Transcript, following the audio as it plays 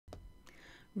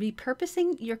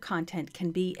Repurposing your content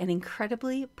can be an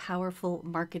incredibly powerful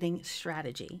marketing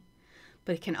strategy,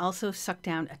 but it can also suck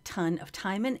down a ton of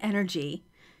time and energy,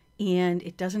 and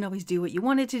it doesn't always do what you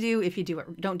want it to do if you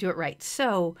don't do it right.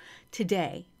 So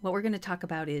today, what we're going to talk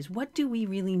about is, what do we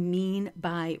really mean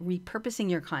by repurposing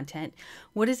your content?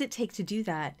 What does it take to do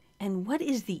that? And what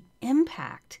is the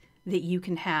impact that you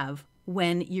can have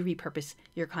when you repurpose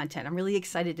your content? I'm really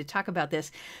excited to talk about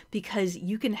this because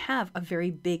you can have a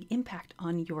very big impact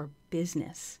on your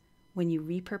business when you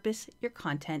repurpose your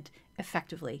content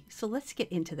effectively. So let's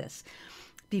get into this.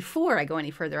 Before I go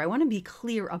any further, I want to be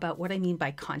clear about what I mean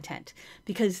by content,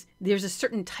 because there's a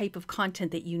certain type of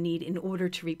content that you need in order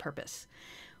to repurpose.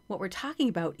 What we're talking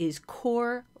about is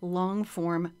core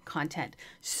long-form content.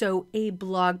 So a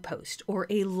blog post or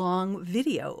a long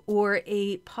video or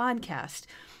a podcast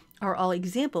are all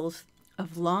examples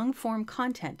of long-form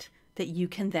content that you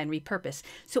can then repurpose.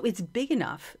 So it's big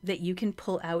enough that you can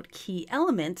pull out key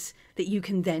elements that you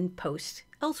can then post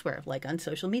elsewhere, like on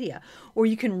social media, or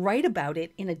you can write about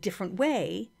it in a different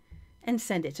way and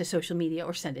send it to social media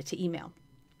or send it to email.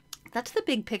 That's the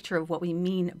big picture of what we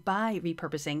mean by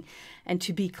repurposing. And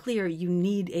to be clear, you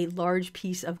need a large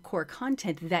piece of core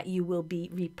content that you will be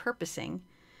repurposing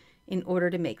in order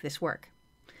to make this work.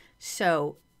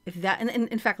 So if that, and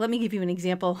in fact, let me give you an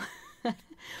example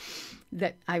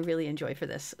that I really enjoy for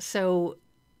this. So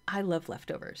I love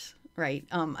leftovers, right?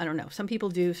 I don't know. Some people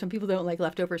do, some people don't like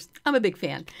leftovers. I'm a big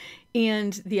fan.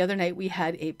 And the other night we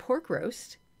had a pork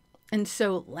roast. And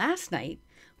so last night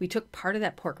we took part of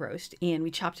that pork roast and we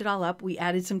chopped it all up. We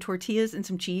added some tortillas and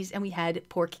some cheese and we had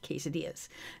pork quesadillas.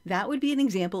 That would be an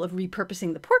example of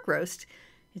repurposing the pork roast.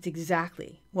 It's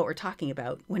exactly what we're talking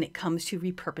about when it comes to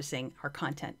repurposing our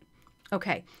content.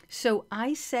 Okay, so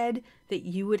I said that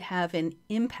you would have an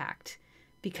impact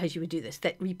because you would do this,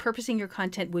 that repurposing your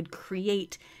content would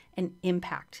create an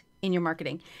impact in your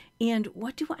marketing. And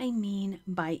what do I mean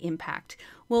by impact?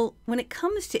 Well, when it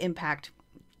comes to impact,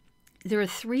 there are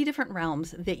 3 different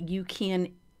realms that you can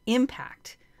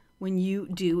impact when you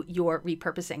do your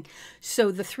repurposing.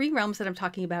 So the 3 realms that I'm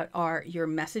talking about are your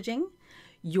messaging,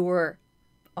 your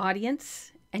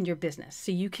audience, and your business.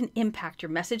 So you can impact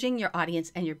your messaging, your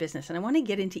audience, and your business. And I want to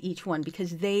get into each one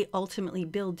because they ultimately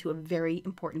build to a very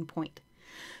important point.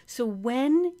 So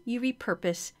when you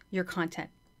repurpose your content,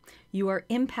 you are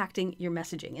impacting your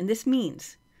messaging. And this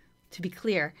means, to be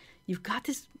clear, you've got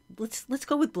this, let's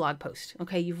go with blog post.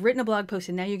 Okay, you've written a blog post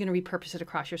and now you're going to repurpose it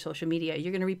across your social media.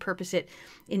 You're going to repurpose it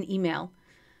in email.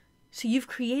 So you've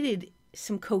created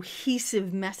some cohesive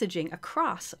messaging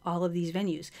across all of these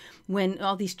venues, when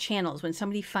all these channels, when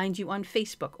somebody finds you on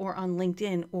Facebook or on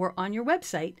LinkedIn or on your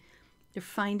website, they're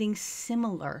finding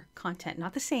similar content,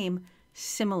 not the same,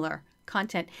 similar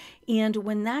content. And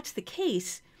when that's the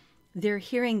case, they're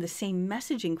hearing the same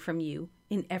messaging from you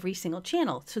in every single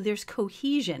channel. So there's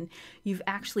cohesion. You've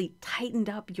actually tightened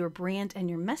up your brand and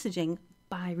your messaging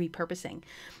by repurposing.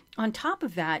 On top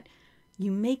of that, you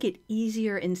make it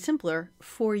easier and simpler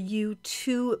for you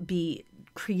to be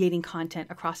creating content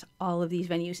across all of these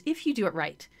venues if you do it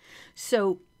right.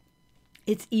 So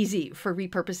it's easy for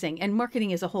repurposing and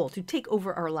marketing as a whole to take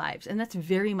over our lives. And that's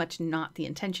very much not the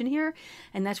intention here.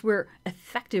 And that's where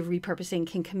effective repurposing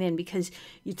can come in, because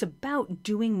it's about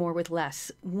doing more with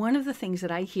less. One of the things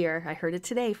that I heard it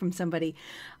today from somebody,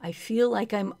 I feel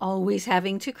like I'm always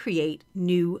having to create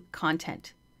new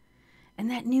content. And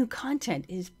that new content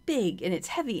is big and it's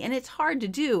heavy and it's hard to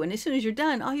do. And as soon as you're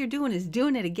done, all you're doing is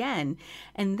doing it again.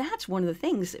 And that's one of the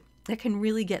things that can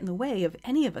really get in the way of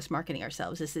any of us marketing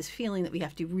ourselves, is this feeling that we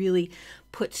have to really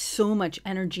put so much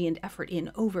energy and effort in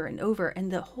over and over.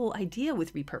 And the whole idea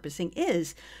with repurposing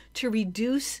is to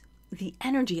reduce the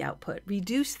energy output,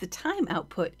 reduce the time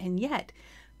output, and yet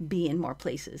be in more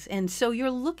places. And so you're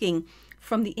looking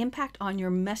from the impact on your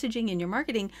messaging and your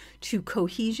marketing to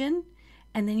cohesion.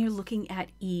 And then you're looking at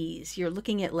ease. You're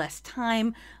looking at less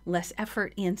time, less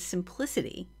effort, and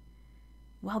simplicity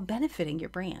while benefiting your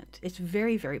brand. It's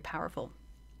very, very powerful.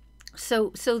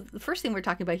 So the first thing we're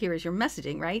talking about here is your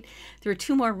messaging, right? There are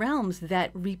 2 more realms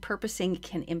that repurposing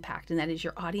can impact, and that is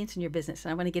your audience and your business.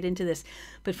 And I want to get into this.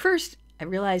 But first, I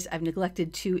realize I've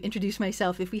neglected to introduce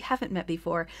myself. If we haven't met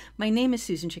before, my name is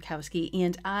Susan Chakowski,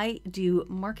 and I do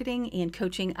marketing and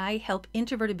coaching. I help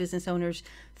introverted business owners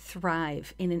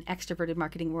thrive in an extroverted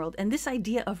marketing world. And this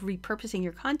idea of repurposing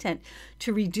your content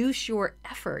to reduce your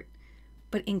effort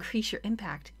but increase your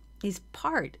impact is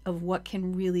part of what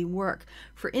can really work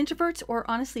for introverts, or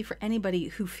honestly for anybody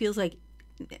who feels like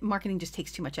marketing just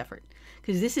takes too much effort,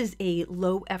 because this is a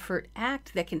low effort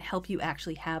act that can help you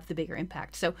actually have the bigger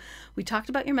impact. So we talked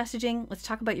about your messaging. Let's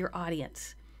talk about your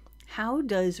audience. How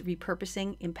does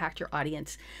repurposing impact your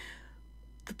audience?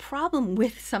 The problem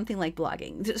with something like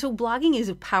blogging, so blogging is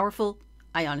a powerful,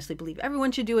 I honestly believe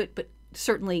everyone should do it, but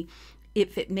certainly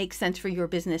if it makes sense for your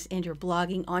business and you're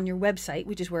blogging on your website,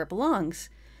 which is where it belongs,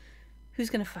 who's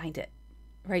going to find it,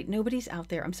 right? Nobody's out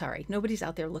there. I'm sorry. Nobody's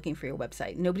out there looking for your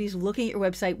website. Nobody's looking at your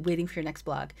website waiting for your next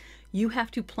blog. You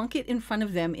have to plunk it in front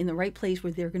of them in the right place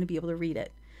where they're going to be able to read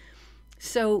it.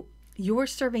 So you're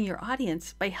serving your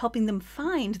audience by helping them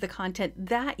find the content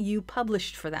that you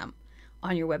published for them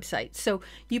on your website. So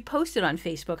you post it on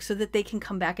Facebook so that they can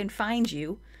come back and find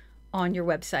you on your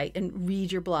website and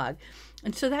read your blog.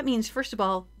 And so that means, first of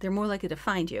all, they're more likely to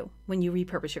find you when you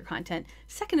repurpose your content.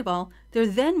 Second of all, they're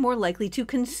then more likely to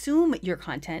consume your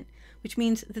content, which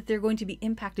means that they're going to be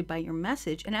impacted by your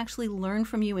message and actually learn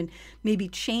from you and maybe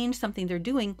change something they're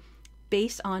doing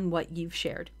based on what you've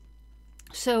shared.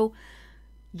 So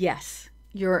yes,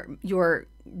 your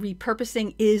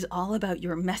repurposing is all about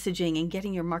your messaging and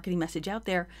getting your marketing message out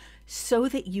there so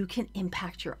that you can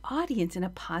impact your audience in a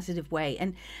positive way.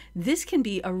 And this can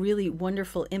be a really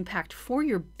wonderful impact for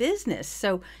your business.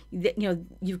 So,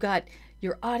 you've got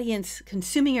your audience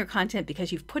consuming your content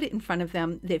because you've put it in front of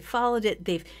them. They've followed it.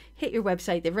 They've hit your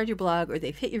website. They've read your blog, or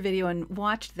they've hit your video and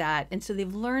watched that. And so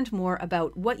they've learned more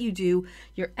about what you do,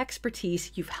 your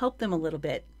expertise. You've helped them a little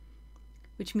bit,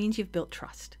 which means you've built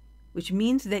trust, which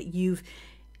means that you've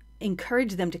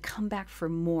encouraged them to come back for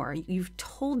more. You've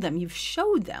told them, you've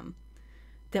showed them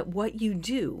that what you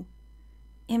do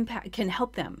can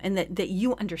help them, and that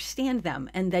you understand them,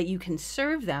 and that you can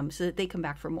serve them so that they come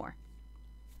back for more.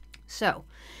 So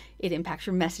it impacts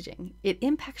your messaging. It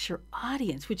impacts your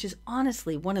audience, which is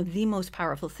honestly one of the most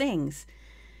powerful things.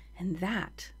 And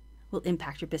that will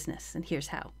impact your business. And here's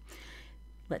how.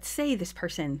 Let's say this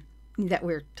person that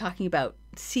we're talking about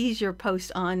sees your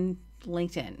post on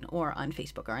LinkedIn or on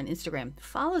Facebook or on Instagram,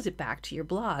 follows it back to your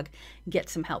blog,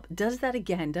 gets some help, does that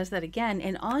again,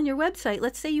 and on your website,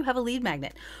 let's say you have a lead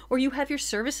magnet or you have your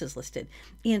services listed.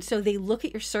 And so they look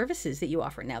at your services that you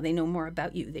offer. Now they know more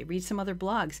about you. They read some other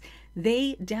blogs.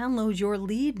 They download your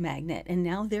lead magnet, and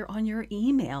now they're on your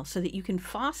email so that you can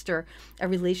foster a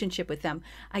relationship with them.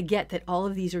 I get that all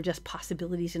of these are just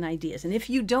possibilities and ideas. And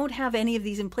if you don't have any of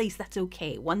these in place, that's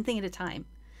okay. One thing at a time.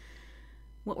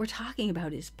 What we're talking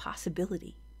about is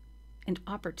possibility and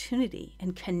opportunity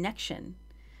and connection.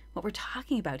 What we're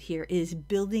talking about here is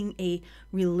building a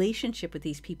relationship with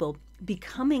these people,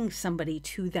 becoming somebody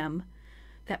to them.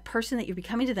 That person that you're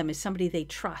becoming to them is somebody they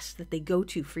trust, that they go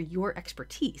to for your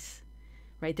expertise,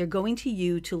 right? They're going to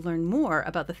you to learn more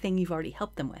about the thing you've already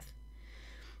helped them with.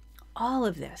 All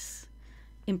of this,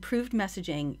 improved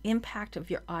messaging, impact of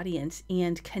your audience,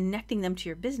 and connecting them to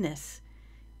your business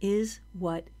is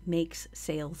what makes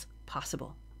sales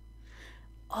possible.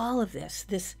 All of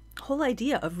this whole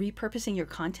idea of repurposing your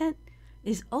content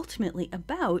is ultimately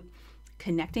about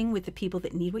connecting with the people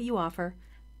that need what you offer,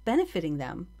 benefiting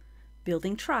them,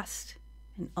 building trust,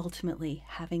 and ultimately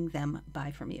having them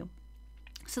buy from you.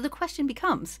 So the question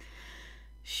becomes,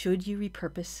 should you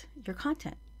repurpose your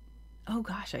content? Oh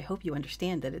gosh, I hope you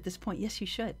understand that at this point, yes, you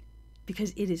should,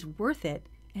 because it is worth it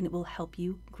and it will help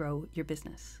you grow your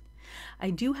business. I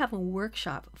do have a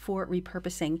workshop for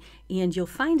repurposing, and you'll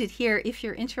find it here if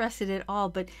you're interested at all,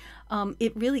 but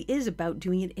it really is about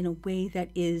doing it in a way that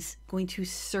is going to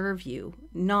serve you,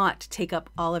 not take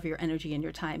up all of your energy and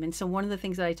your time. And so one of the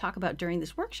things that I talk about during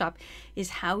this workshop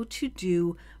is how to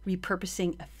do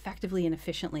repurposing effectively and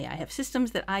efficiently. I have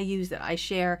systems that I use, that I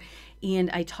share,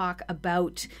 and I talk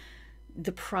about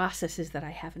the processes that I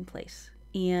have in place.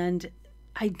 And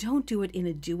I don't do it in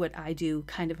a do what I do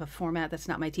kind of a format. That's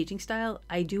not my teaching style.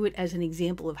 I do it as an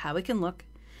example of how it can look.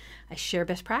 I share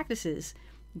best practices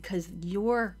because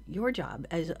your job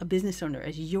as a business owner,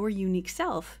 as your unique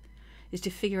self, is to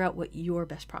figure out what your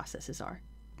best processes are,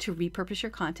 to repurpose your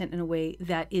content in a way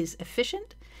that is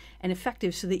efficient and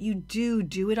effective so that you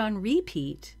do it on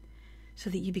repeat, so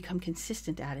that you become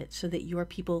consistent at it, so that your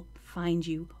people find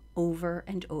you over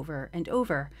and over and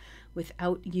over,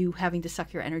 without you having to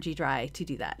suck your energy dry to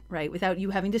do that, right? Without you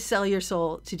having to sell your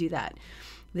soul to do that.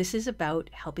 This is about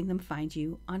helping them find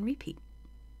you on repeat.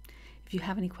 If you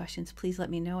have any questions, please let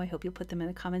me know. I hope you'll put them in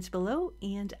the comments below,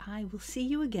 and I will see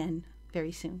you again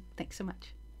very soon. Thanks so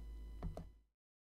much.